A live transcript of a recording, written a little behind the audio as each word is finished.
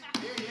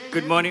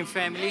Good morning,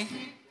 family.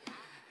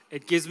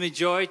 It gives me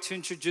joy to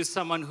introduce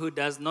someone who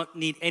does not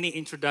need any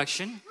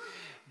introduction,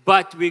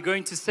 but we're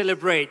going to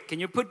celebrate. Can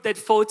you put that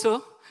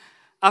photo?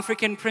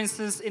 African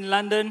princess in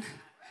London.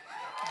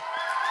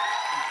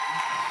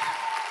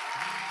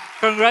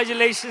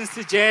 Congratulations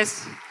to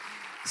Jess.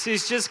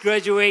 She's just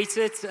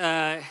graduated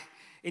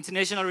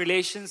international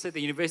relations at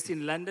the University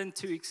in London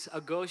 2 weeks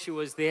ago. She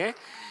was there.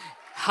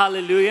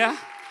 Hallelujah.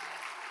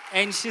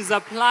 And she's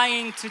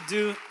applying to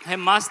do her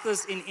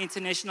master's in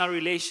international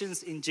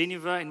relations in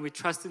Geneva, and we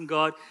trust in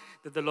God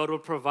that the Lord will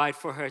provide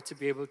for her to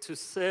be able to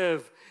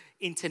serve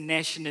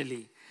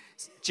internationally.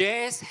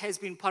 Jess has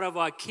been part of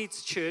our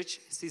kids'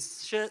 church.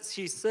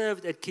 She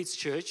served at kids'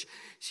 church.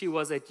 She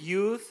was at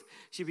youth.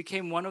 She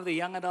became one of the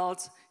young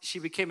adults. She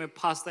became a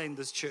pastor in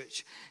this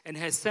church. And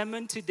her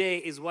sermon today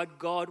is what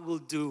God will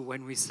do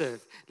when we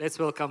serve. Let's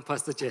welcome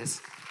Pastor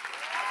Jess.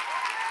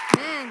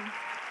 Amen.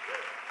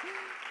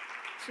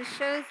 Just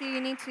shows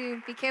you need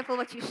to be careful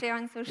what you share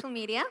on social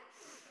media.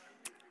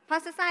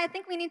 Pastor Sai, I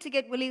think we need to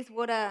get Willie's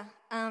water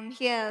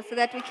here so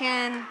that we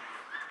can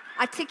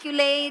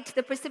articulate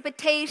the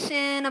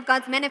precipitation of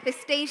God's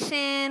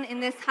manifestation in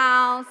this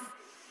house.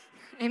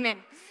 Amen.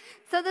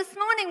 So this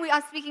morning we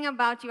are speaking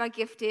about you are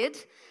gifted,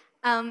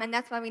 and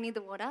that's why we need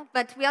the water.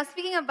 But we are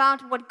speaking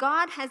about what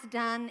God has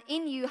done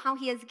in you, how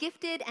He has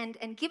gifted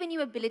and given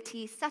you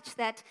ability such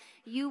that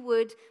you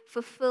would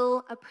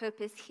fulfill a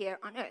purpose here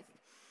on earth.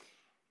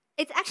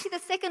 It's actually the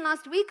second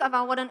last week of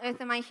our What on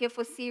Earth Am I Here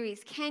For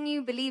series. Can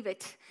you believe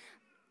it?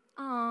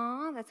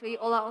 Aww, that's where you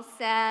all are all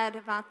sad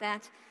about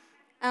that.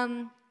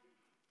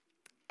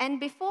 And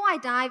before I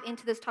dive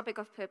into this topic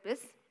of purpose,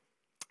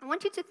 I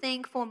want you to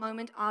think for a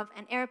moment of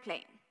an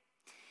airplane.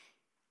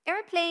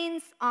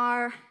 Airplanes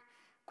are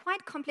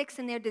quite complex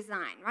in their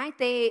design, right?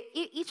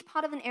 Each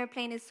part of an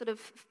airplane is sort of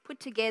put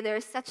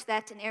together such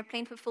that an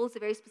airplane fulfills a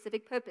very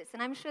specific purpose.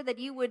 And I'm sure that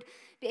you would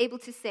be able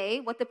to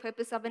say what the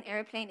purpose of an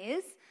airplane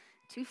is: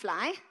 to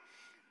fly.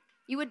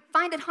 You would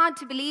find it hard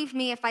to believe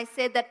me if I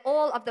said that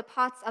all of the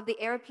parts of the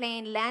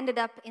airplane landed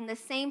up in the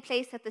same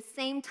place at the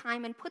same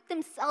time and put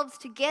themselves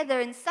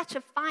together in such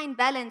a fine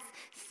balance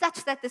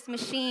such that this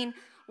machine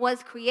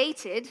was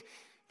created,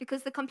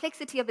 because the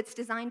complexity of its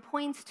design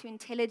points to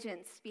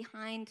intelligence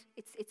behind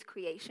its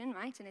creation,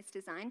 right, and its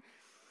design.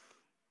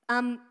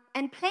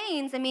 And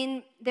planes, I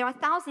mean, there are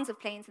thousands of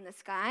planes in the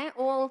sky,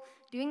 all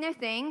doing their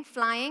thing,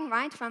 flying,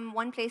 right, from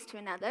one place to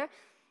another.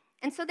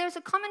 And so there's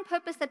a common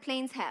purpose that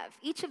planes have.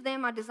 Each of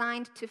them are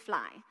designed to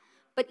fly.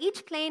 But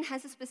each plane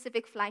has a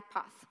specific flight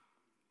path.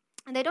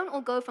 And they don't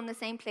all go from the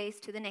same place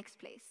to the next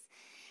place.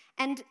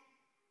 And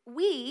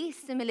we,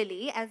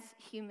 similarly, as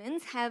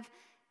humans, have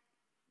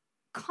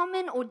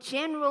common or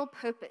general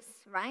purpose,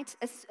 right?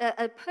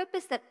 A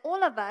purpose that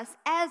all of us,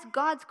 as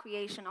God's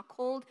creation, are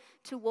called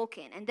to walk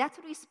in. And that's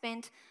what we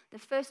spent the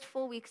first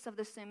 4 weeks of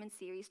the sermon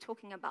series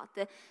talking about,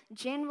 the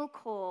general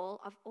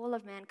call of all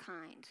of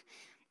mankind.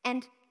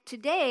 And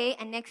today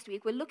and next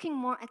week, we're looking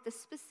more at the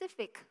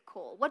specific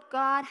call, what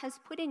God has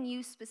put in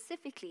you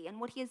specifically and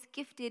what He has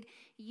gifted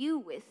you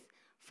with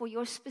for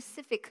your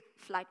specific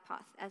flight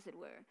path, as it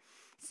were.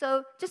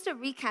 So just a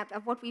recap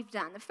of what we've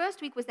done. The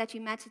first week was that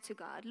you mattered to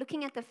God,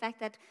 looking at the fact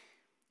that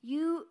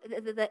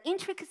the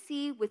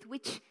intricacy with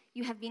which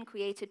you have been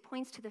created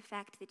points to the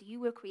fact that you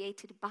were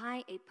created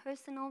by a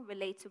personal,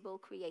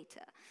 relatable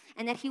Creator,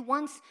 and that He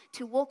wants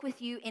to walk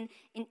with you in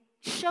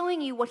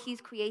showing you what He's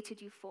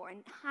created you for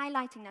and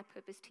highlighting that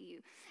purpose to you.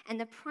 And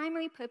the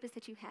primary purpose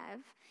that you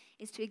have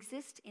is to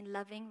exist in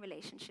loving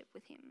relationship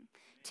with Him,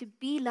 to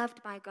be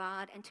loved by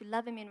God and to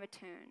love Him in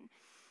return.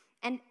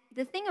 And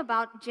the thing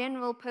about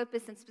general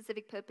purpose and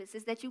specific purpose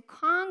is that you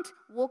can't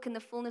walk in the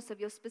fullness of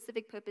your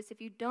specific purpose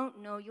if you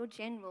don't know your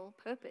general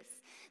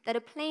purpose. That a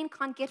plane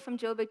can't get from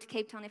Joburg to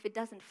Cape Town if it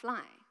doesn't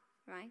fly,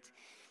 right?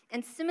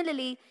 And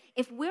similarly,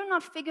 if we're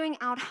not figuring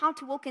out how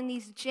to walk in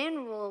these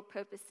general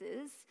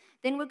purposes,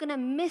 then we're going to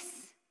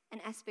miss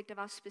an aspect of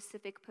our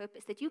specific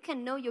purpose. That you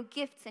can know your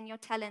gifts and your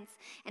talents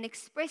and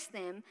express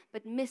them,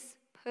 but miss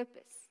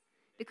purpose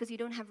because you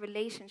don't have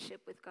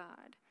relationship with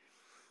God.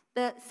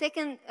 The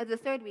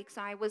third week,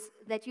 was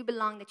that you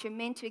belong, that you're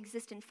meant to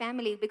exist in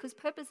family, because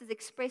purpose is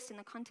expressed in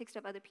the context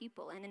of other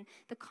people and in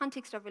the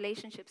context of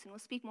relationships, and we'll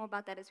speak more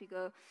about that as we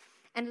go.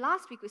 And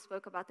last week we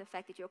spoke about the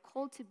fact that you're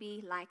called to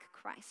be like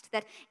Christ,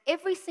 that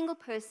every single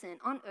person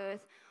on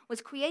earth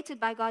was created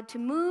by God to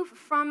move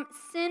from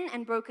sin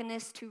and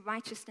brokenness to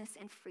righteousness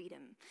and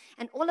freedom.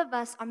 And all of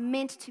us are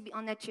meant to be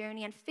on that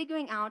journey and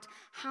figuring out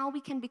how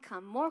we can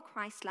become more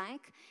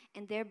Christ-like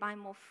and thereby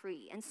more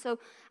free. And so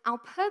our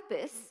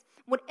purpose,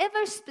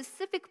 whatever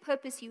specific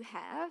purpose you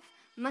have,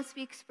 must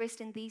be expressed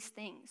in these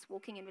things: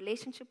 walking in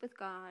relationship with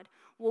God,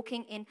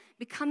 walking in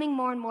becoming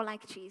more and more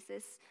like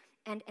Jesus,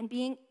 and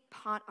being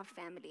part of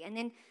family. And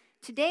then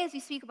today, as we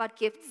speak about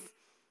gifts,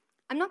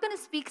 I'm not going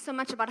to speak so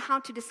much about how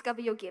to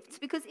discover your gifts,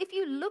 because if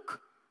you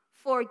look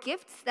for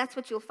gifts, that's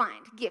what you'll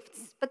find,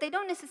 gifts. But they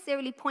don't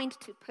necessarily point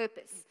to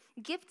purpose.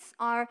 Gifts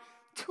are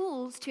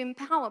tools to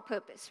empower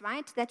purpose,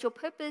 right? That your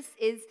purpose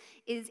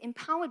is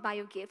empowered by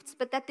your gifts,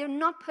 but that they're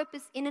not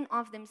purpose in and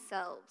of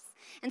themselves.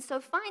 And so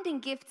finding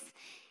gifts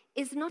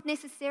is not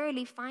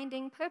necessarily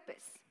finding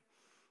purpose.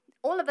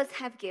 All of us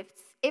have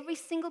gifts. Every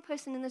single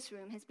person in this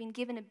room has been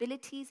given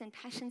abilities and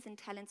passions and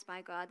talents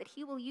by God that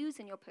He will use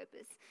in your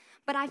purpose.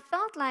 But I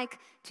felt like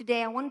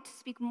today I wanted to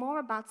speak more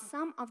about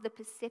some of the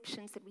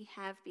perceptions that we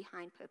have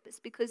behind purpose,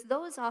 because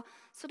those are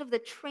sort of the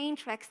train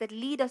tracks that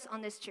lead us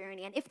on this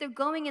journey. And if they're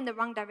going in the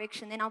wrong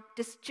direction, then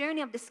this journey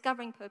of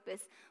discovering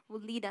purpose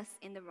will lead us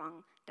in the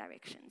wrong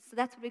direction. So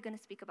that's what we're going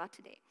to speak about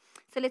today.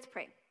 So let's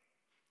pray.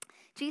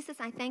 Jesus,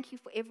 I thank you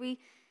for every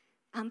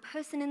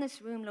person in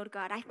this room, Lord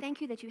God. I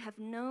thank you that you have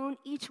known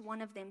each one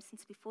of them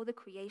since before the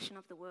creation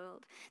of the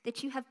world,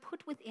 that you have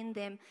put within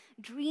them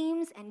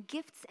dreams and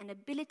gifts and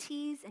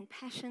abilities and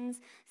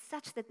passions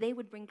such that they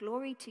would bring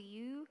glory to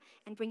you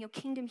and bring your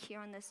kingdom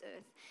here on this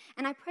earth.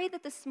 And I pray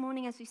that this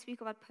morning as we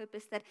speak about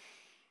purpose, that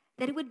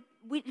it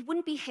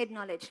wouldn't be head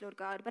knowledge, Lord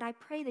God, but I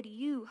pray that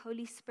you,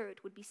 Holy Spirit,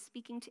 would be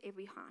speaking to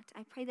every heart.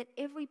 I pray that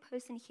every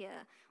person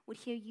here would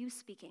hear you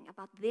speaking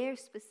about their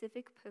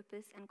specific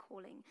purpose and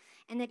calling,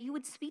 and that you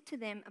would speak to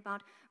them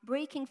about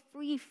breaking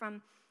free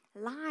from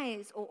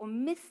lies or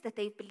myths that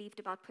they've believed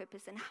about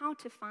purpose and how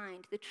to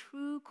find the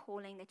true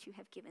calling that you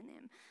have given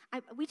them.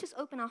 We just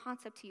open our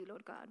hearts up to you,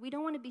 Lord God. We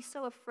don't want to be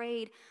so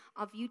afraid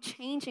of you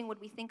changing what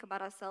we think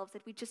about ourselves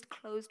that we just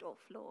closed off,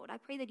 Lord. I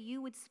pray that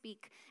you would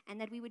speak and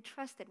that we would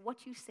trust that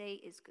what you say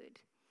is good.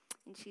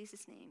 In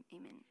Jesus' name,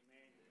 amen.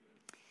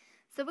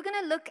 So we're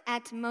going to look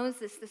at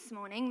Moses this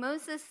morning.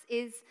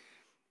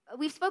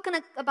 We've spoken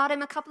about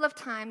him a couple of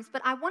times,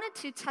 but I wanted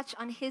to touch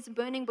on his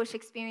burning bush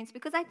experience,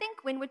 because I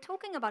think when we're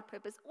talking about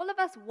purpose, all of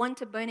us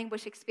want a burning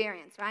bush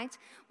experience, right?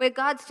 Where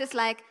God's just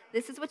like,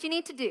 this is what you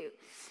need to do.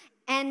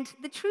 And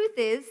the truth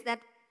is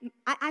that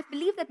I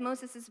believe that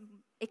Moses'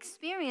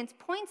 experience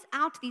points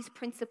out these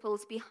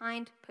principles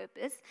behind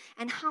purpose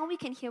and how we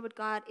can hear what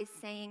God is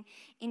saying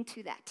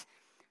into that.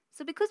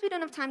 So because we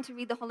don't have time to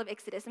read the whole of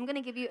Exodus, I'm going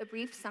to give you a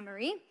brief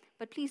summary,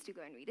 but please do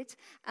go and read it.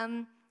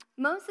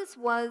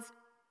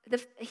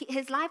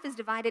 His life is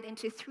divided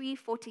into 3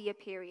 40-year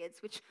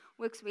periods, which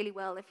works really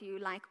well if you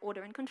like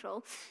order and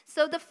control.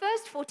 So the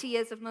first 40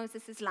 years of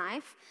Moses'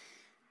 life,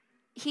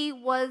 he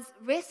was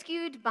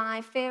rescued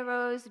by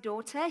Pharaoh's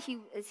daughter. He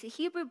is a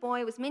Hebrew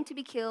boy, was meant to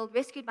be killed,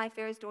 rescued by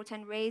Pharaoh's daughter,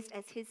 and raised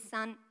as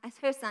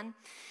her son.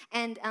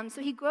 And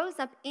so he grows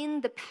up in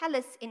the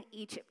palace in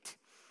Egypt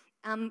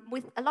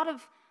with a lot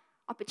of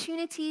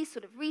opportunity,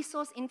 sort of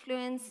resource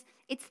influence.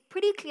 It's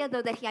pretty clear,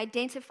 though, that he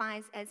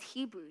identifies as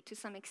Hebrew to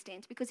some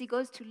extent, because he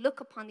goes to look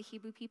upon the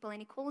Hebrew people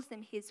and he calls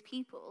them his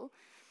people.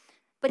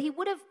 But he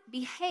would have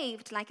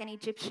behaved like an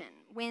Egyptian.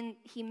 When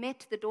he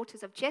met the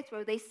daughters of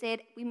Jethro, they said,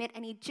 we met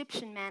an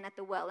Egyptian man at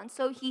the well. And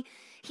so he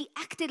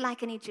acted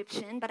like an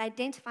Egyptian, but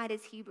identified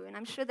as Hebrew. And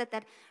I'm sure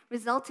that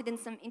resulted in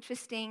some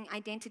interesting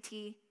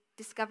identity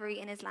discovery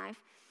in his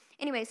life.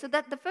 Anyway, so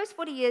that the first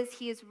 40 years,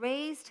 he is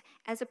raised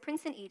as a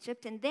prince in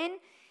Egypt, and then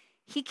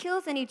he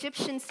kills an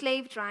Egyptian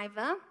slave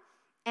driver,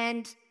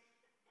 and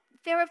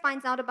Pharaoh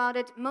finds out about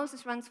it.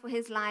 Moses runs for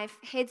his life,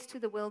 heads to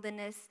the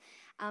wilderness,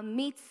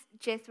 meets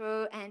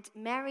Jethro and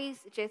marries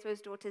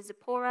Jethro's daughter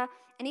Zipporah,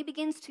 and he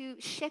begins to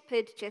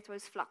shepherd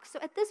Jethro's flock. So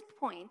at this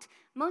point,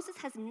 Moses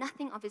has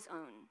nothing of his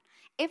own.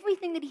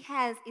 Everything that he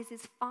has is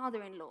his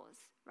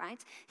father-in-law's,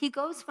 right? He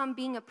goes from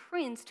being a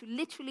prince to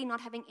literally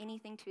not having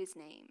anything to his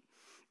name.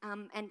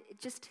 And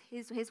just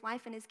his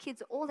wife and his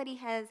kids are all that he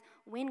has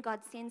when God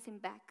sends him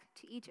back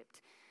to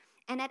Egypt.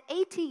 And at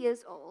 80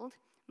 years old,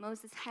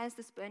 Moses has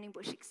this burning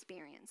bush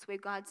experience where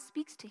God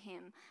speaks to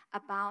him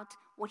about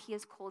what he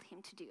has called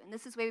him to do. And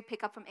this is where we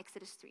pick up from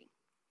Exodus 3.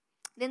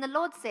 Then the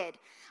Lord said,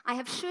 I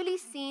have surely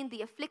seen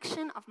the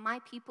affliction of my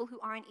people who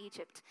are in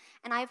Egypt,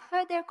 and I have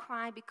heard their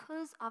cry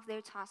because of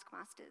their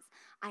taskmasters.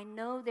 I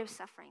know their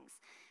sufferings.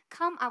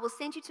 Come, I will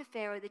send you to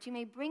Pharaoh, that you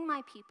may bring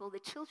my people, the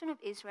children of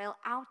Israel,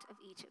 out of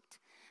Egypt.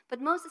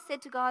 But Moses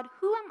said to God,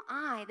 who am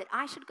I that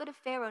I should go to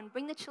Pharaoh and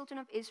bring the children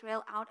of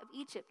Israel out of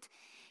Egypt?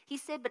 He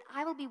said, but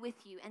I will be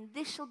with you, and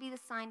this shall be the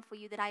sign for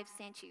you that I have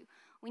sent you.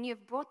 When you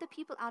have brought the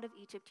people out of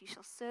Egypt, you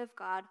shall serve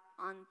God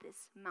on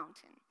this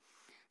mountain.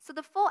 So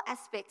the 4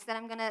 aspects that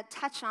I'm going to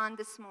touch on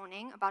this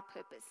morning about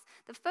purpose.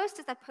 The first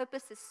is that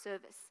purpose is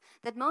service,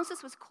 that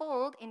Moses was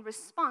called in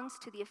response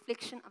to the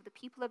affliction of the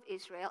people of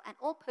Israel, and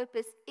all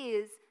purpose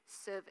is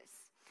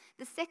service.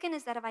 The second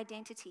is that of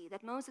identity,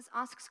 that Moses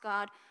asks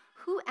God,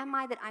 who am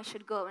I that I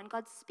should go? And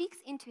God speaks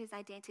into his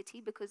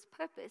identity, because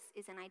purpose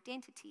is an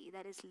identity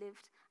that is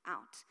lived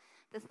out.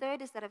 The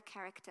third is that of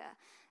character.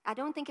 I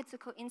don't think it's a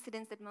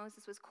coincidence that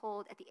Moses was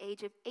called at the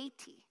age of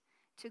 80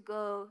 to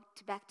go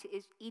back to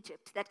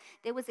Egypt, that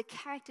there was a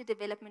character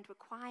development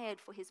required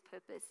for his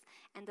purpose.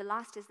 And the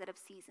last is that of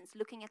seasons,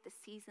 looking at the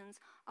seasons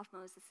of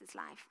Moses'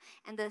 life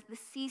and the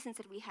seasons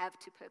that we have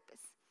to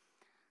purpose.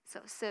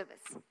 So,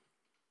 service.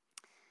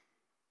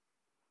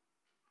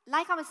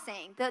 Like I was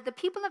saying, the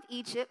people of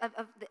Egypt,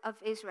 of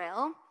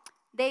Israel,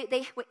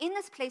 They were in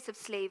this place of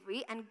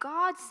slavery, and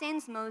God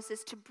sends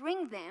Moses to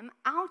bring them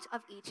out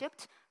of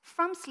Egypt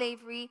from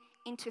slavery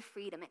into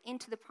freedom and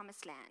into the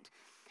promised land.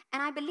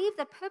 And I believe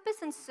that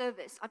purpose and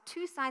service are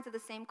two sides of the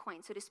same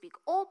coin, so to speak.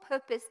 All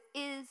purpose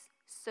is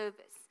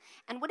service.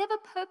 And whatever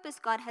purpose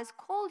God has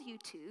called you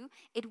to,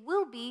 it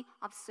will be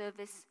of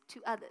service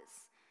to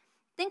others.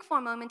 Think for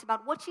a moment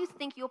about what you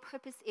think your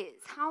purpose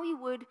is, how you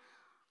would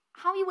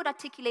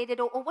articulate it,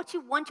 or what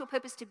you want your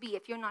purpose to be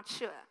if you're not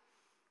sure.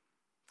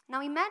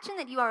 Now imagine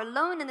that you are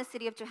alone in the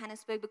city of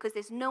Johannesburg because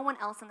there's no one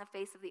else on the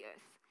face of the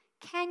earth.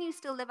 Can you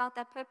still live out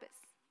that purpose?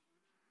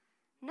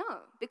 No,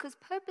 because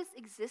purpose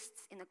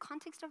exists in the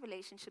context of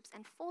relationships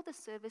and for the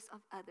service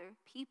of other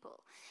people.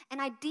 And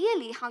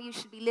ideally, how you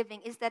should be living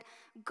is that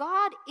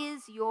God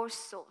is your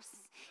source.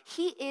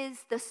 He is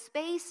the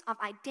space of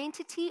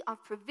identity,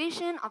 of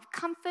provision, of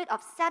comfort,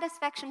 of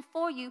satisfaction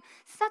for you,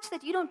 such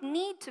that you don't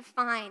need to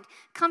find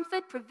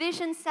comfort,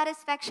 provision,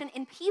 satisfaction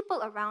in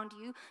people around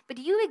you, but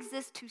you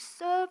exist to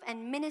serve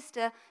and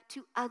minister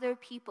to other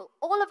people.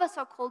 All of us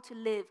are called to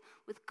live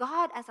with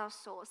God as our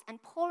source and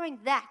pouring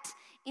that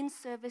in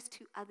service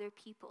to other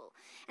people.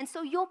 And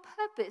so your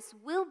purpose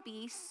will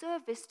be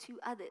service to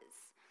others.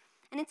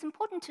 And it's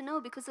important to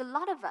know because a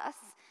lot of us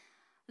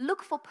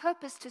look for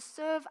purpose to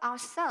serve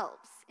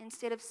ourselves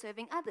instead of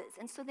serving others.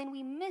 And so then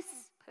we miss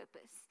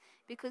purpose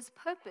because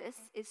purpose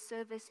is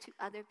service to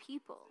other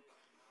people.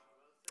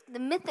 The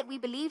myth that we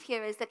believe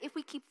here is that if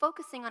we keep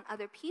focusing on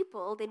other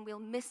people, then we'll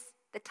miss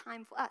the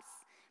time for us.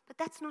 But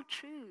that's not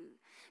true,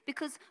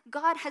 because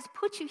God has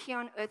put you here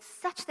on earth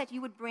such that you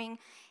would bring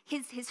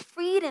his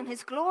freedom,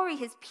 his glory,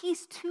 his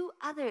peace to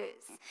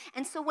others.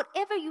 And so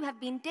whatever you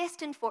have been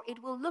destined for,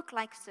 it will look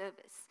like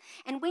service.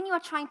 And when you are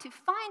trying to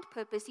find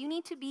purpose, you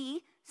need to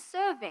be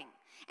serving.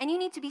 And you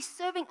need to be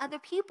serving other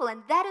people.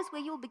 And that is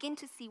where you'll begin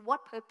to see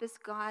what purpose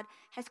God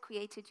has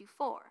created you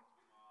for.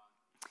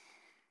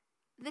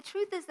 The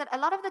truth is that a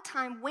lot of the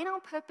time, when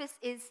our purpose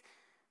is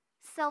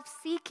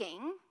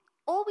self-seeking,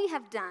 all we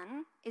have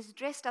done is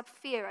dressed up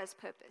fear as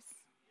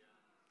purpose.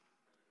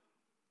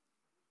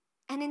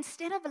 And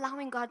instead of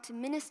allowing God to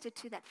minister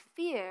to that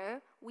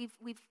fear,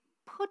 we've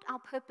put our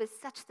purpose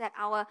such that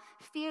our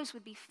fears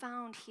would be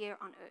found here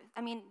on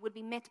earth. Would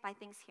be met by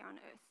things here on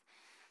earth.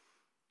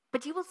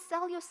 But you will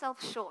sell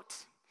yourself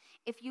short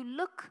if you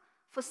look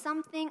for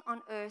something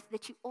on earth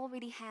that you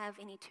already have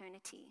in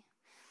eternity.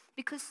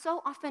 Because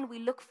so often we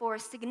look for a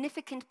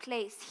significant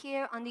place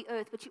here on the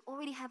earth, but you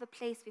already have a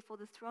place before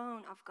the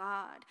throne of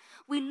God.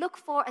 We look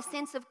for a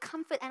sense of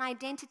comfort and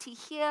identity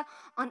here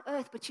on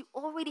earth, but you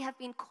already have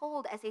been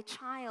called as a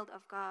child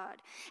of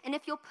God. And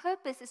if your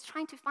purpose is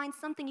trying to find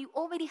something you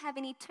already have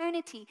in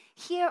eternity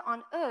here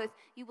on earth,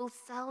 you will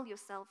sell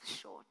yourself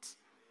short.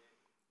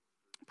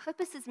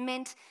 Purpose is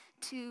meant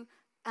to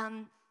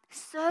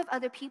serve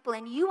other people,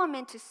 and you are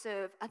meant to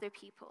serve other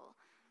people.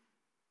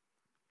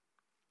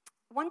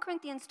 1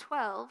 Corinthians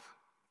 12,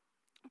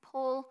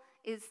 Paul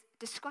is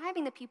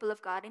describing the people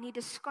of God, and he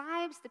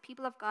describes the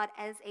people of God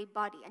as a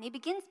body. And he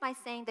begins by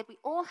saying that we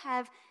all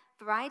have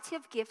a variety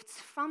of gifts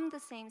from the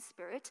same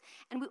Spirit,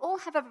 and we all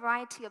have a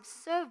variety of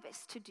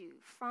service to do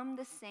from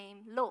the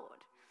same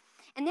Lord.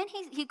 And then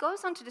he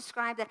goes on to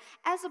describe that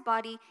as a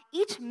body,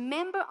 each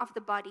member of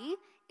the body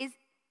is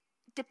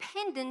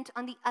dependent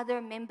on the other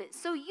members.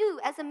 So you,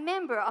 as a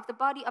member of the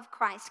body of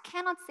Christ,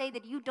 cannot say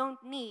that you don't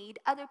need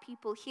other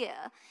people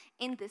here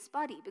in this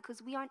body,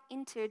 because we are an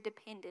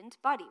interdependent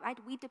body, right?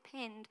 We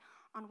depend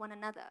on one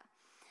another.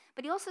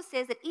 But he also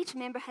says that each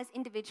member has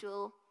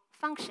individual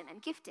function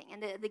and gifting,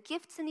 and the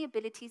gifts and the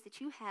abilities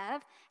that you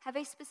have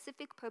a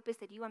specific purpose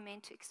that you are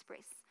meant to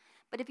express.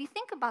 But if you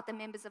think about the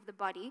members of the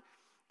body,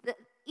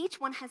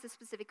 each one has a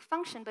specific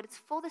function, but it's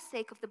for the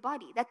sake of the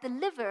body. That the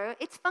liver,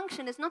 its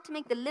function is not to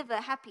make the liver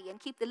happy and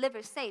keep the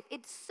liver safe.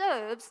 It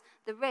serves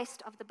the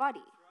rest of the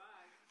body.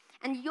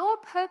 And your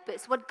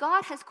purpose, what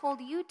God has called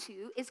you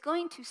to, is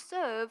going to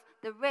serve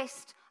the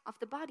rest of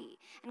the body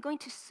and going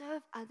to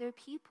serve other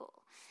people.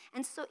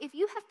 And so if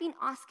you have been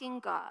asking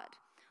God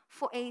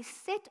for a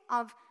set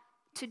of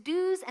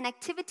to-dos and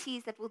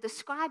activities that will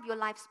describe your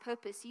life's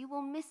purpose, you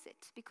will miss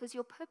it, because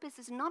your purpose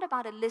is not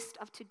about a list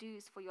of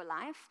to-dos for your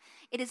life.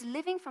 It is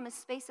living from a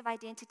space of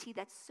identity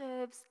that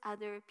serves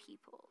other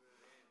people.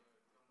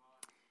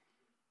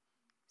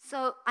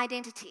 So,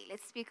 identity,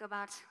 let's speak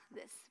about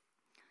this.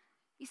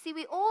 You see,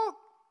 we all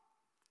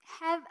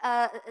have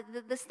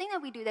this thing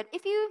that we do that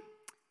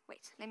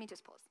let me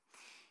just pause.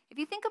 If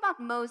you think about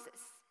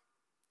Moses,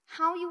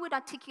 how you would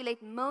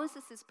articulate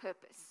Moses'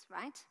 purpose,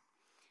 right?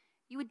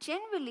 You would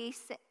generally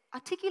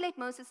articulate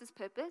Moses'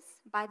 purpose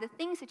by the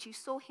things that you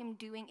saw him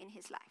doing in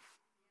his life.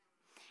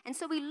 And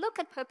so we look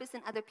at purpose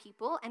in other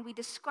people and we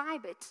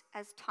describe it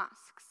as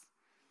tasks.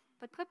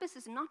 But purpose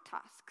is not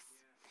tasks.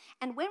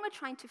 And when we're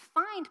trying to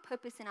find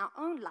purpose in our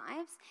own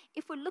lives,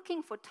 if we're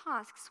looking for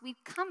tasks, we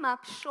come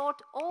up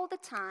short all the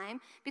time,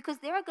 because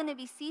there are going to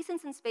be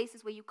seasons and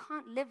spaces where you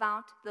can't live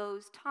out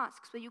those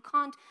tasks, where you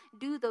can't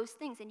do those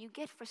things, and you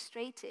get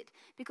frustrated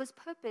because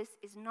purpose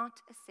is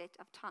not a set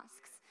of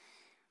tasks.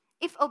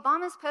 If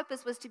Obama's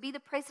purpose was to be the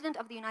president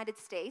of the United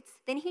States,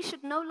 then he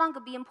should no longer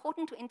be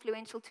important or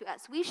influential to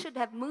us. We should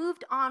have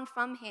moved on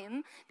from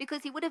him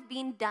because he would have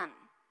been done,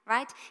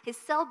 right? His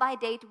sell-by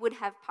date would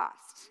have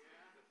passed.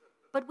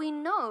 But we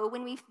know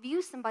when we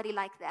view somebody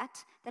like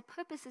that, that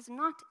purpose is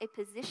not a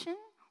position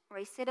or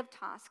a set of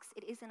tasks.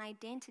 It is an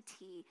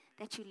identity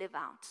that you live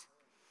out.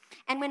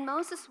 And when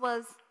Moses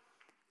was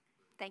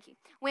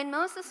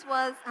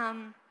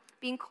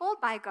being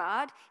called by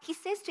God, he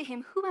says to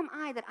him, "Who am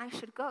I that I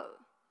should go?"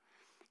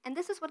 And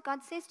this is what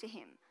God says to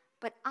him,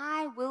 "But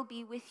I will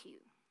be with you."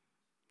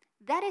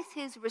 That is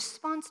his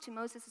response to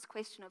Moses'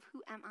 question of,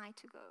 "Who am I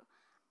to go?"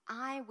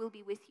 I will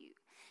be with you.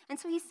 And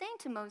so he's saying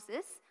to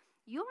Moses,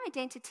 your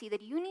identity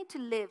that you need to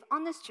live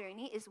on this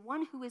journey is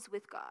one who is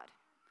with God.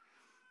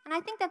 And I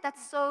think that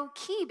that's so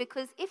key,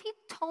 because if he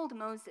told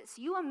Moses,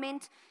 you are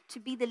meant to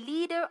be the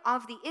leader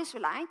of the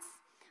Israelites,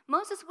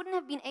 Moses wouldn't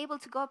have been able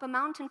to go up a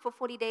mountain for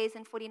 40 days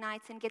and 40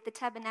 nights and get the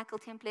tabernacle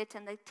template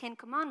and the 10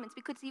 commandments,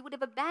 because he would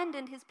have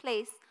abandoned his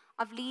place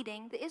of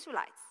leading the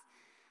Israelites.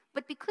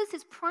 But because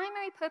his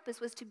primary purpose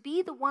was to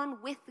be the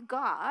one with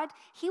God,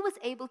 he was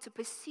able to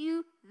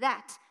pursue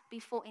that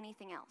before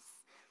anything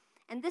else.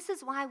 And this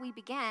is why we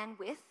began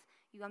with,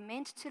 you are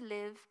meant to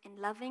live in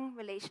loving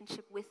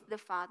relationship with the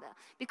Father.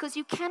 Because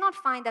you cannot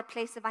find that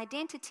place of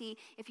identity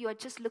if you are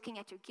just looking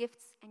at your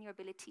gifts and your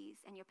abilities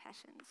and your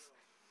passions.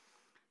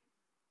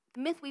 The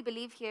myth we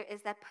believe here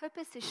is that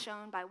purpose is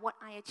shown by what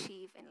I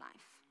achieve in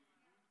life.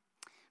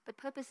 But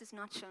purpose is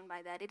not shown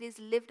by that. It is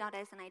lived out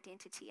as an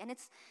identity. And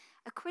it's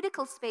a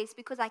critical space,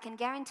 because I can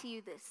guarantee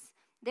you this.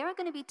 There are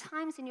going to be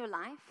times in your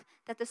life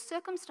that the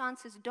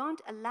circumstances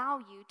don't allow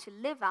you to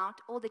live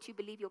out all that you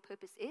believe your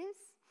purpose is.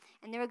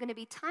 And there are going to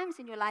be times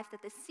in your life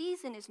that the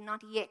season is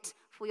not yet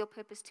for your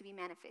purpose to be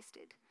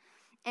manifested.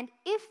 And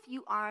if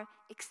you are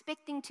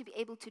expecting to be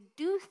able to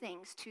do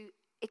things to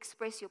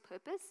express your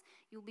purpose,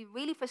 you'll be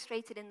really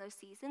frustrated in those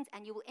seasons,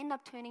 and you will end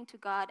up turning to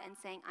God and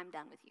saying, "I'm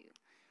done with you."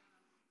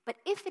 But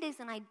if it is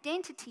an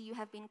identity you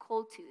have been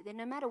called to, then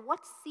no matter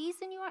what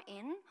season you are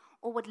in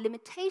or what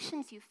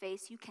limitations you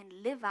face, you can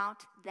live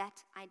out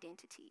that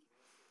identity.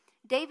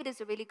 David is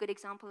a really good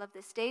example of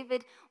this.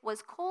 David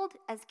was called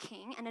as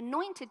king and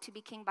anointed to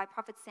be king by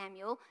prophet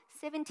Samuel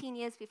 17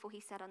 years before he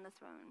sat on the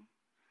throne.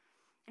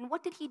 And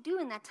what did he do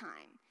in that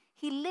time?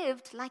 He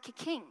lived like a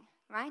king,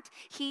 right?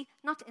 He,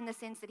 not in the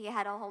sense that he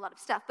had a whole lot of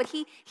stuff, but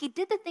he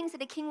did the things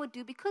that a king would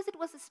do because it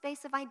was a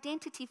space of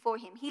identity for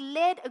him. He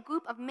led a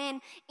group of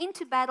men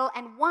into battle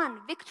and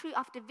won victory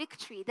after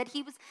victory. That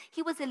he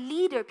was a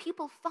leader.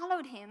 People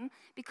followed him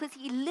because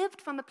he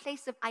lived from a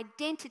place of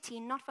identity,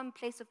 not from a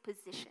place of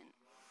position.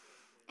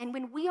 And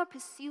when we are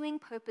pursuing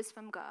purpose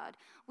from God,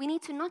 we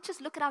need to not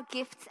just look at our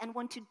gifts and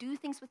want to do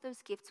things with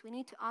those gifts. We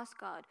need to ask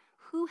God,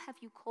 who have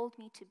you called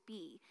me to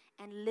be,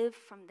 and live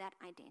from that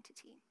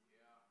identity.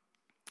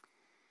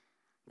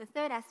 The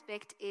third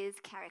aspect is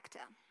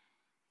character.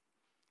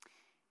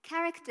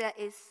 Character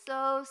is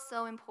so,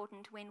 so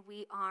important when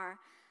we are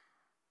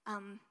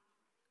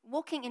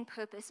walking in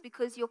purpose,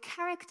 because your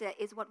character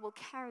is what will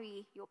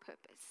carry your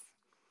purpose.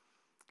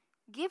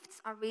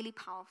 Gifts are really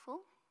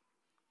powerful,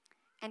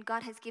 and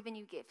God has given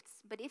you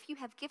gifts. But if you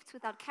have gifts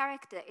without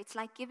character, it's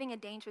like giving a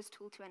dangerous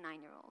tool to a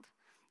 9-year-old.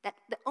 That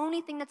the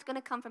only thing that's going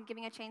to come from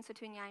giving a chainsaw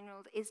to a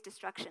 9-year-old is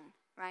destruction,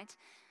 right?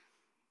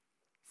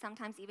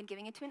 Sometimes even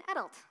giving it to an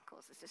adult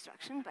causes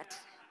destruction, but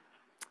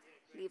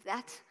leave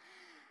that.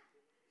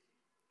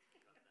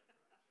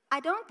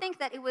 I don't think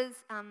that it was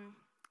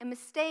a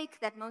mistake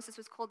that Moses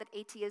was called at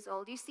 80 years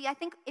old. You see, I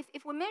think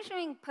if we're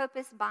measuring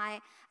purpose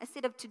by a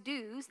set of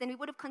to-dos, then we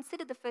would have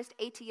considered the first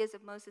 80 years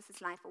of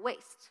Moses' life a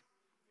waste.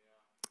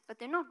 But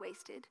they're not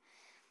wasted.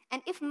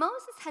 And if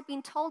Moses had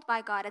been told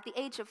by God at the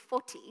age of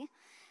 40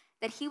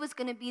 that he was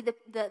going to be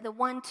the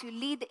one to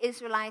lead the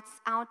Israelites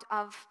out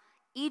of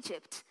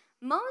Egypt,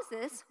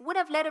 Moses would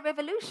have led a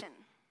revolution.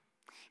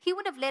 He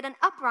would have led an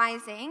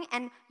uprising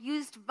and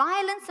used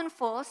violence and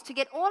force to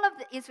get all of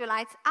the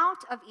Israelites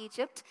out of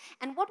Egypt.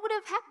 And what would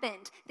have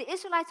happened? The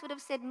Israelites would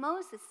have said,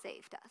 Moses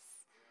saved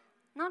us,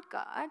 not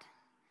God.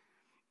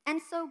 And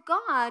so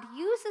God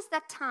uses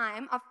that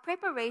time of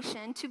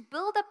preparation to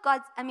build up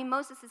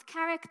Moses'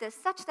 character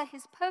such that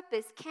his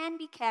purpose can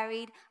be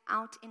carried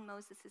out in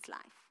Moses'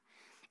 life.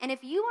 And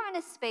if you are in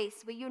a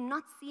space where you're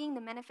not seeing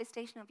the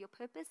manifestation of your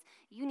purpose,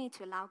 you need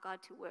to allow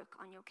God to work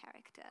on your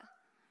character. Amen.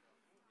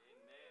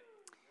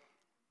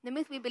 The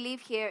myth we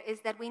believe here is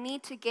that we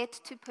need to get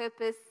to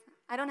purpose.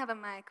 I don't have a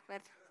mic,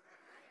 but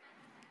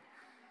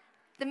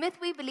the myth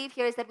we believe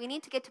here is that we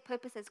need to get to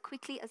purpose as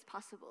quickly as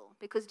possible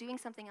because doing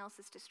something else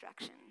is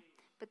distraction.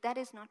 But that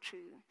is not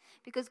true,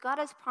 because God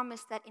has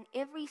promised that in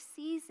every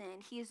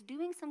season, He is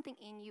doing something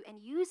in you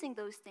and using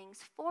those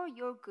things for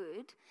your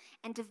good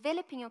and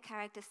developing your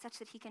character such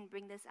that He can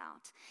bring this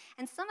out.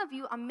 And some of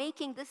you are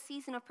making this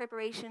season of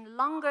preparation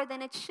longer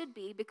than it should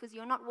be because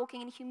you're not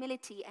walking in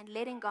humility and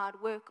letting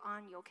God work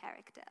on your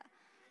character.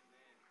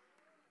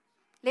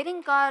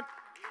 Letting God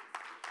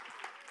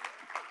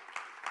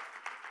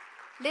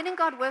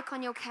work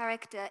on your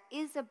character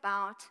is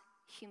about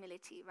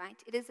humility,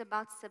 right? It is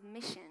about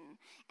submission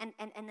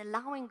and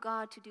allowing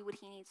God to do what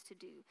he needs to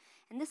do.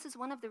 And this is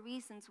one of the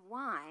reasons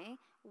why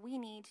we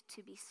need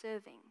to be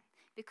serving,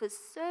 because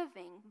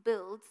serving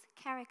builds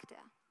character.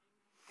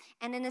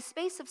 And in the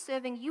space of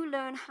serving, you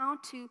learn how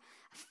to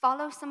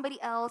follow somebody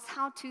else,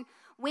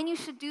 when you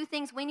should do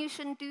things, when you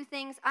shouldn't do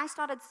things. I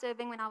started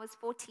serving when I was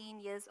 14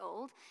 years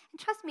old. And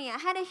trust me, I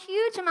had a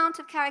huge amount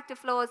of character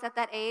flaws at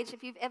that age.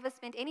 If you've ever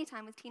spent any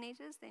time with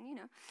teenagers, then you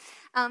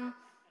know.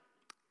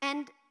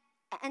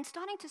 And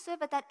starting to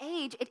serve at that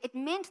age, it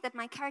meant that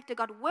my character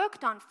got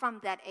worked on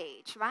from that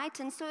age, right?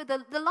 And so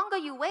the longer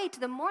you wait,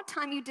 the more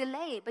time you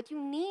delay. But you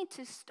need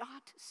to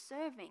start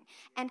serving.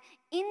 And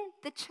in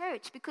the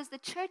church, because the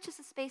church is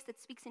a space that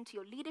speaks into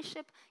your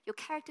leadership, your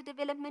character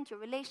development, your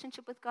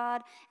relationship with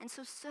God. And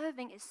so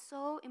serving is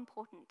so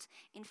important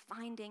in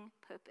finding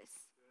purpose.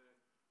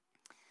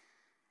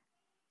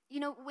 You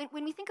know,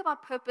 when we think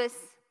about purpose,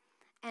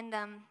 and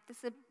this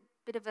is a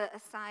bit of a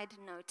side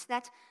note,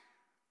 that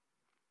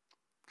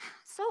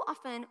so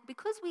often,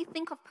 because we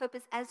think of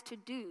purpose as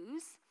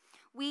to-dos,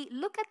 we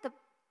look at the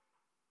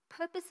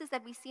purposes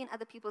that we see in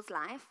other people's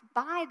life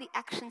by the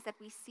actions that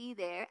we see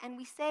there, and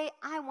we say,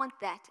 I want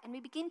that. And we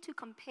begin to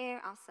compare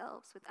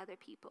ourselves with other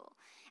people.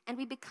 And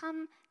we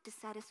become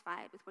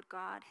dissatisfied with what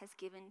God has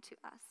given to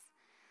us.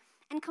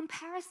 And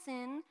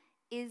comparison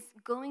is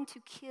going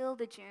to kill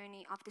the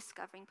journey of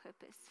discovering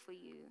purpose for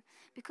you,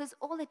 because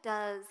all it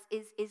does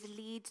is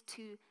lead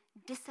to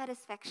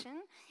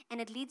dissatisfaction, and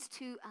it leads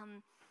to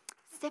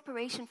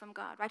separation from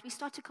God, right? We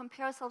start to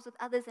compare ourselves with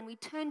others, and we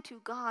turn to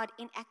God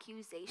in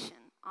accusation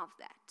of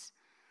that.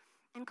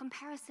 And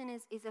comparison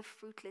is a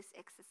fruitless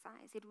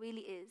exercise. It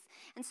really is.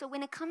 And so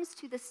when it comes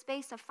to the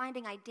space of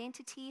finding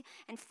identity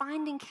and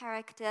finding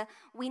character,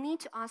 we need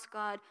to ask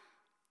God,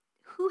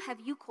 who have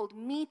you called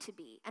me to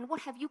be? And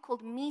what have you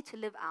called me to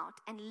live out?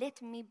 And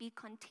let me be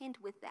content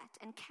with that.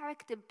 And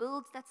character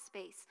builds that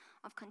space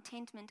of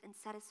contentment and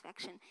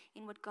satisfaction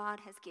in what God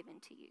has given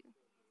to you.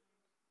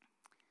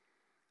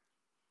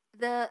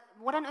 The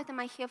What on Earth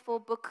Am I Here For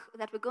book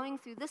that we're going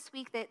through this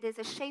week, there's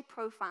a shape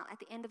profile at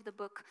the end of the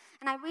book.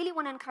 And I really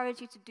want to encourage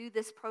you to do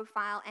this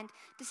profile and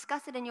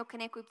discuss it in your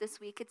Connect group this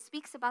week. It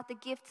speaks about the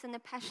gifts and the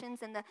passions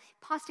and the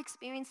past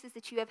experiences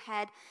that you have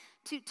had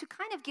to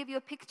kind of give you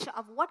a picture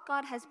of what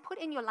God has put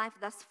in your life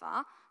thus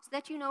far, so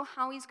that you know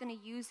how he's going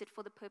to use it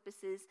for the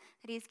purposes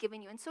that he's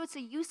given you. And so it's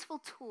a useful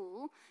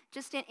tool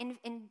just in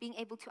being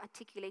able to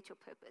articulate your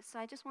purpose. So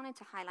I just wanted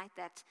to highlight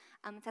that.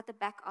 It's at the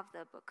back of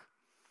the book.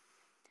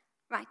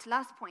 Right,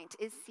 last point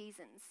is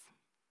seasons.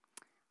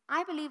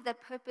 I believe that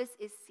purpose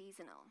is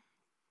seasonal,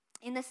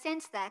 in the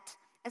sense that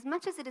as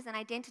much as it is an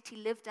identity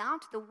lived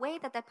out, the way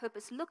that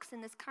purpose looks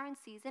in this current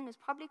season is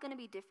probably going to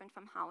be different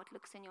from how it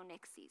looks in your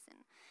next season.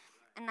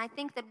 And I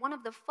think that one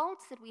of the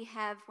faults that we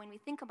have when we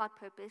think about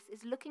purpose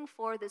is looking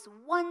for this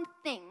one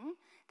thing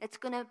that's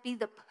going to be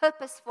the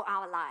purpose for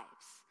our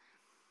lives.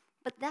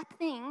 But that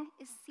thing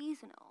is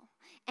seasonal.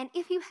 And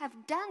if you have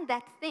done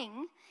that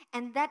thing,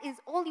 and that is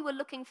all you were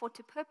looking for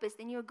to purpose,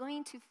 then you're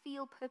going to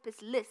feel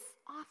purposeless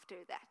after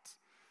that.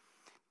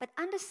 But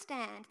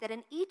understand that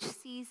in each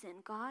season,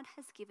 God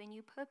has given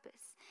you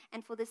purpose.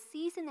 And for the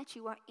season that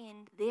you are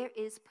in, there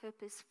is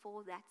purpose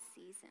for that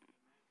season.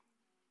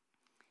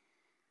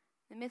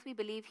 The myth we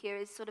believe here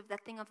is sort of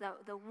that thing of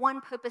the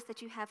one purpose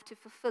that you have to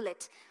fulfill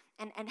it.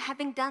 And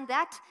having done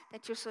that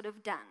you're sort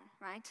of done,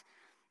 right?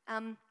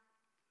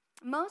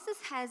 Moses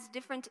has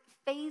different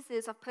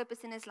phases of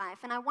purpose in his life,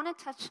 and I want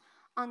to touch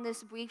on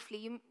this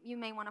briefly. You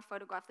may want to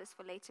photograph this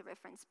for later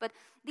reference, but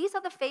these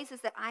are the phases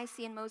that I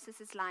see in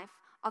Moses' life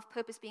of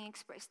purpose being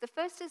expressed. The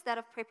first is that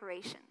of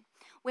preparation,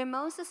 where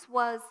Moses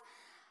was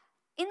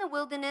in the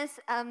wilderness,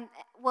 and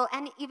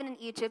even in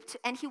Egypt,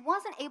 and he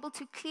wasn't able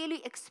to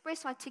clearly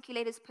express or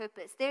articulate his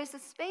purpose. There's a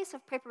space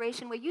of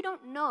preparation where you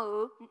don't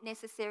know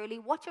necessarily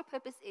what your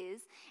purpose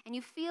is, and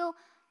you feel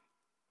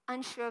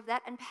unsure of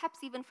that, and perhaps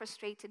even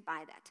frustrated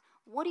by that.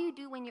 What do you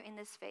do when you're in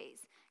this phase?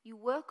 You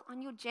work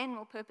on your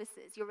general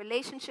purposes, your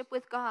relationship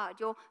with God,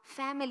 your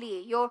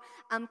family, your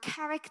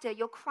character,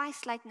 your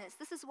Christ-likeness.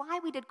 This is why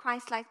we did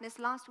Christ-likeness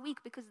last week,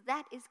 because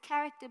that is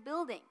character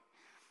building.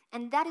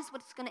 And that is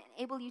what's going to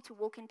enable you to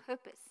walk in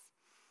purpose.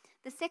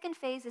 The second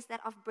phase is that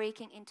of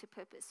breaking into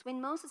purpose.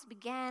 When Moses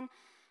began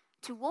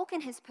to walk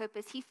in his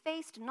purpose, he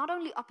faced not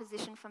only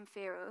opposition from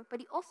Pharaoh, but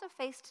he also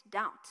faced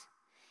doubt.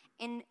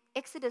 In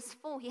Exodus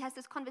 4, he has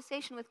this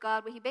conversation with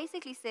God where he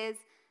basically says,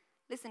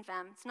 listen,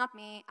 fam, it's not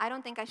me. I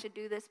don't think I should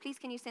do this. Please,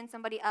 can you send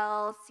somebody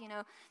else?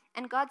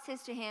 And God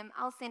says to him,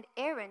 I'll send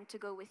Aaron to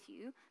go with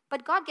you.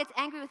 But God gets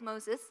angry with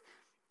Moses.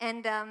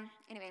 And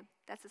anyway,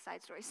 that's a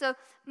side story. So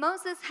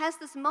Moses has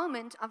this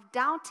moment of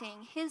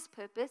doubting his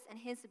purpose and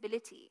his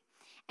ability.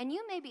 And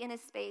you may be in a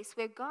space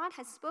where God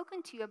has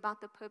spoken to you about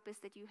the purpose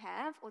that you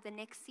have or the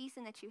next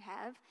season that you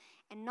have.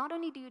 And not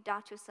only do you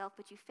doubt yourself,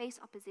 but you face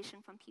opposition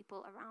from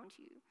people around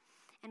you.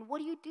 And what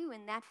do you do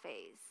in that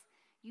phase?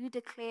 You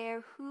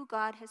declare who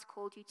God has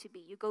called you to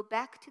be. You go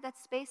back to that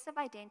space of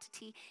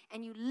identity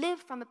and you live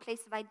from a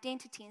place of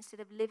identity instead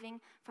of living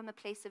from a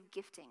place of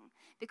gifting,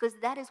 because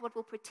that is what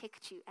will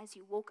protect you as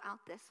you walk out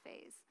this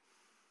phase.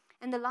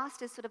 And the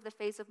last is sort of the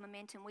phase of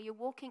momentum, where you're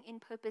walking in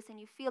purpose and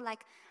you feel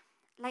like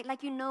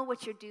you know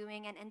what you're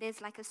doing, and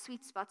there's like a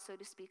sweet spot, so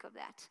to speak, of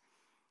that.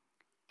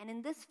 And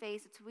in this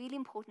phase, it's really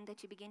important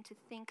that you begin to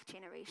think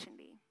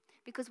generationally,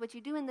 because what you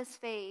do in this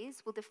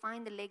phase will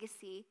define the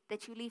legacy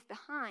that you leave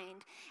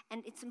behind.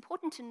 And it's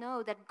important to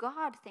know that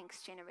God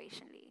thinks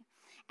generationally.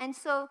 And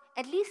so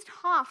at least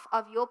half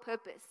of your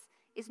purpose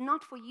is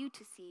not for you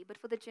to see, but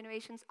for the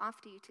generations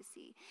after you to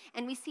see.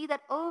 And we see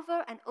that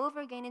over and over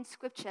again in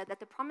Scripture, that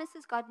the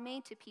promises God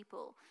made to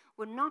people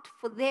were not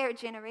for their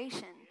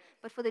generation,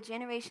 but for the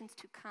generations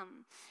to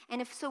come.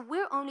 And if so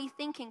we're only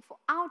thinking for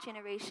our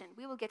generation,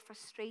 we will get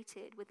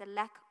frustrated with the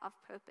lack of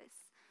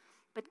purpose.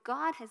 But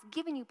God has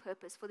given you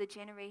purpose for the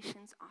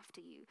generations after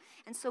you.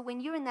 And so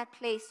when you're in that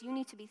place, you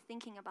need to be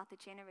thinking about the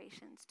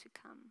generations to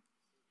come.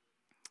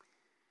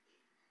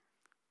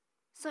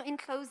 So in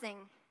closing,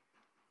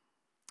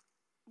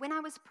 when I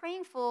was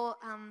praying for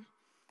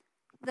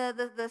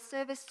the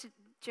service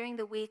during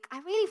the week, I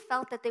really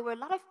felt that there were a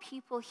lot of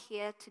people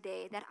here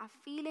today that are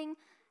feeling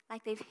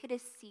like they've hit a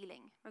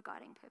ceiling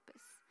regarding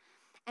purpose.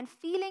 And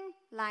feeling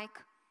like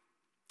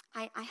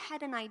I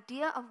had an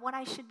idea of what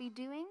I should be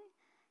doing,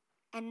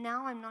 and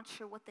now I'm not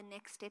sure what the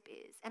next step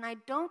is. And I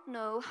don't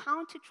know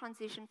how to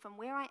transition from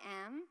where I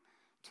am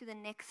to the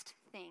next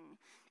thing.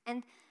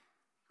 And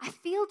I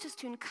feel just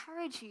to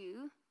encourage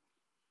you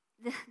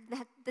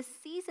that the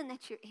season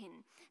that you're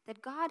in,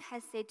 that God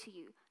has said to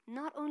you,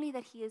 not only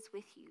that He is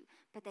with you,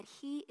 but that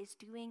He is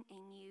doing a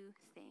new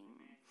thing.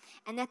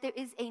 And that there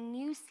is a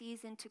new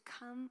season to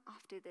come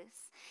after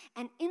this.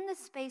 And in the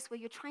space where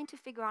you're trying to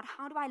figure out,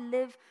 how do I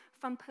live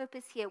from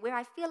purpose here, where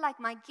I feel like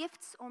my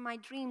gifts or my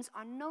dreams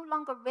are no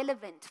longer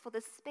relevant for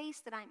the space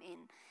that I'm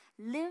in,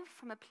 live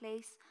from a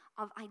place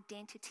of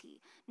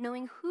identity,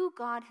 knowing who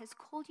God has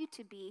called you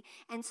to be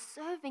and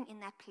serving in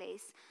that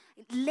place,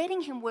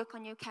 letting Him work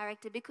on your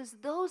character, because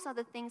those are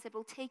the things that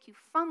will take you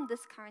from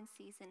this current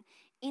season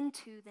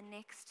into the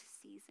next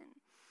season.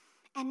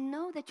 And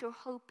know that your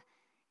hope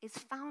is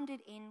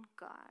founded in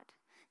God.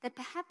 That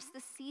perhaps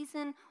the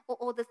season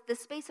or the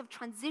space of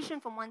transition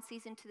from one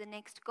season to the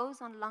next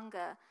goes on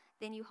longer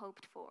than you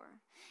hoped for.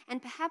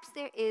 And perhaps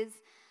there is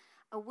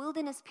a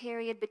wilderness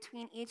period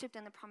between Egypt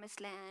and the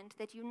Promised Land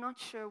that you're not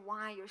sure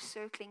why you're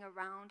circling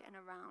around and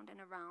around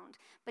and around.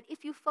 But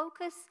if you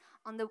focus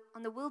on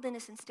the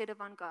wilderness instead of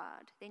on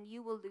God, then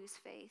you will lose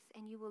faith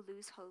and you will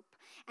lose hope.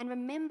 And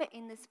remember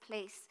in this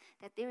place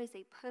that there is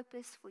a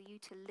purpose for you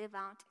to live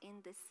out in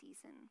this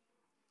season.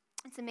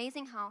 It's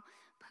amazing how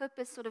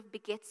purpose sort of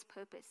begets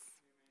purpose.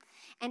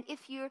 And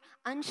if you're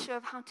unsure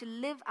of how to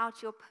live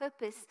out your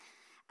purpose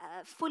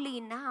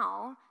fully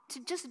now, to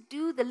just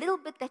do the little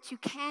bit that you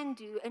can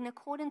do in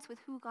accordance with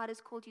who God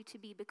has called you to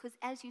be. Because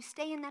as you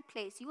stay in that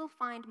place, you will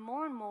find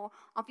more and more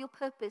of your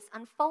purpose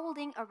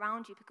unfolding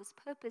around you, because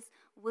purpose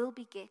will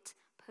beget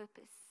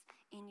purpose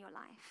in your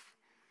life.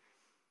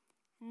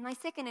 And my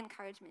second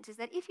encouragement is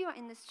that if you are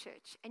in this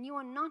church and you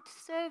are not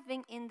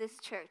serving in this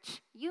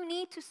church, you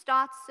need to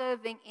start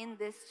serving in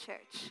this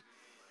church.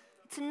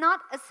 It's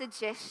not a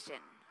suggestion,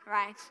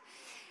 right?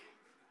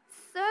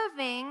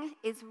 Serving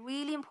is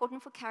really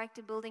important for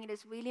character building. It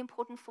is really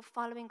important for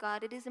following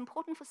God. It is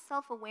important for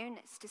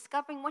self-awareness,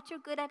 discovering what you're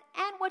good at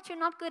and what you're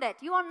not good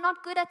at. You are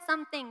not good at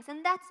some things,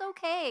 and that's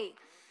okay,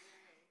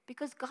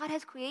 because God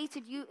has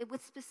created you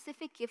with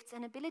specific gifts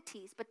and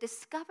abilities. But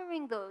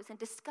discovering those and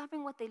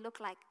discovering what they look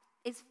like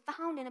is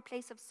found in a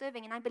place of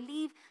serving. And I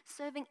believe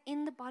serving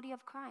in the body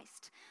of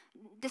Christ,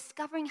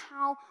 discovering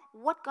how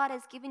what God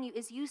has given you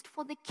is used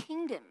for the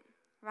kingdom,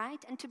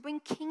 right? And to bring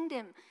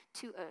kingdom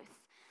to earth.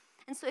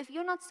 And so if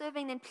you're not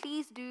serving, then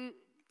please do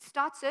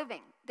start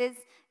serving.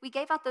 We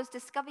gave out those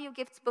Discover Your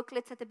Gifts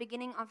booklets at the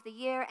beginning of the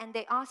year, and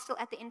they are still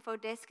at the info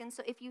desk. And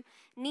so if you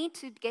need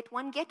to get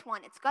one, get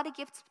one. It's got a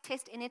gifts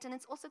test in it, and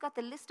it's also got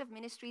the list of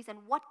ministries and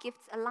what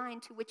gifts align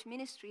to which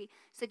ministry,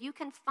 so that you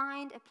can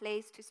find a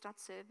place to start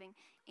serving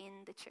in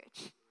the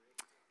church.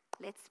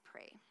 Let's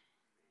pray.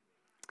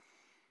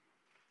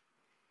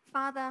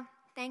 Father,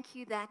 thank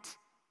you that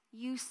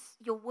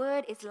your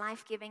word is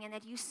life-giving and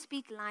that you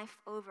speak life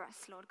over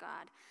us, Lord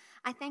God.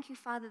 I thank you,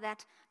 Father,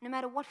 that no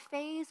matter what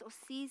phase or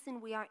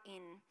season we are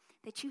in,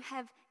 that you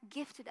have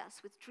gifted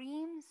us with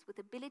dreams, with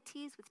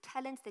abilities, with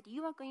talents that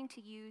you are going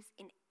to use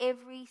in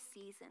every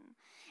season.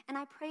 And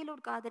I pray,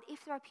 Lord God, that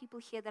if there are people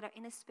here that are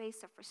in a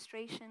space of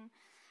frustration,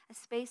 a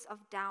space of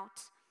doubt,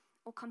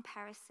 or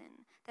comparison,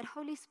 that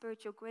Holy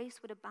Spirit, your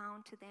grace would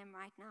abound to them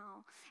right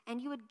now.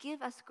 And you would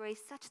give us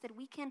grace such that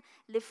we can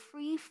live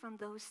free from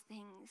those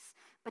things,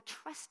 but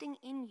trusting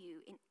in you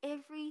in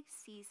every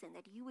season,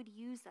 that you would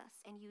use us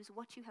and use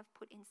what you have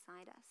put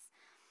inside us.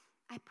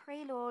 I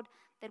pray, Lord,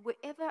 that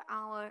wherever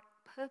our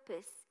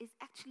purpose is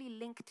actually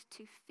linked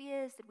to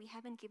fears that we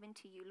haven't given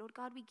to you, Lord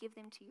God, we give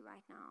them to you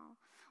right now.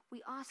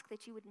 We ask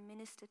that you would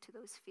minister to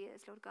those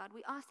fears, Lord God.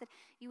 We ask that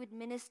you would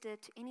minister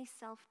to any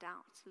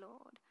self-doubt,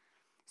 Lord,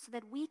 so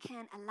that we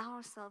can allow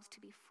ourselves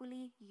to be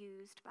fully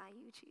used by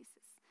you,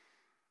 Jesus.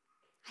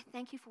 I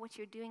thank you for what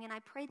you're doing, and I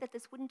pray that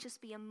this wouldn't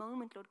just be a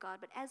moment, Lord God,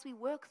 but as we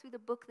work through the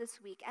book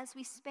this week, as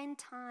we spend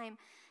time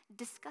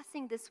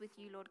discussing this with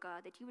you, Lord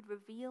God, that you would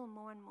reveal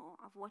more and more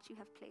of what you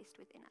have placed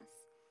within us.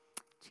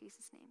 In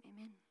Jesus' name,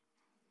 amen.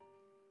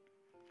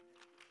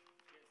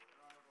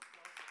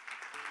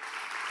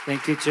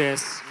 Thank you,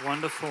 Jess.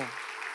 Wonderful.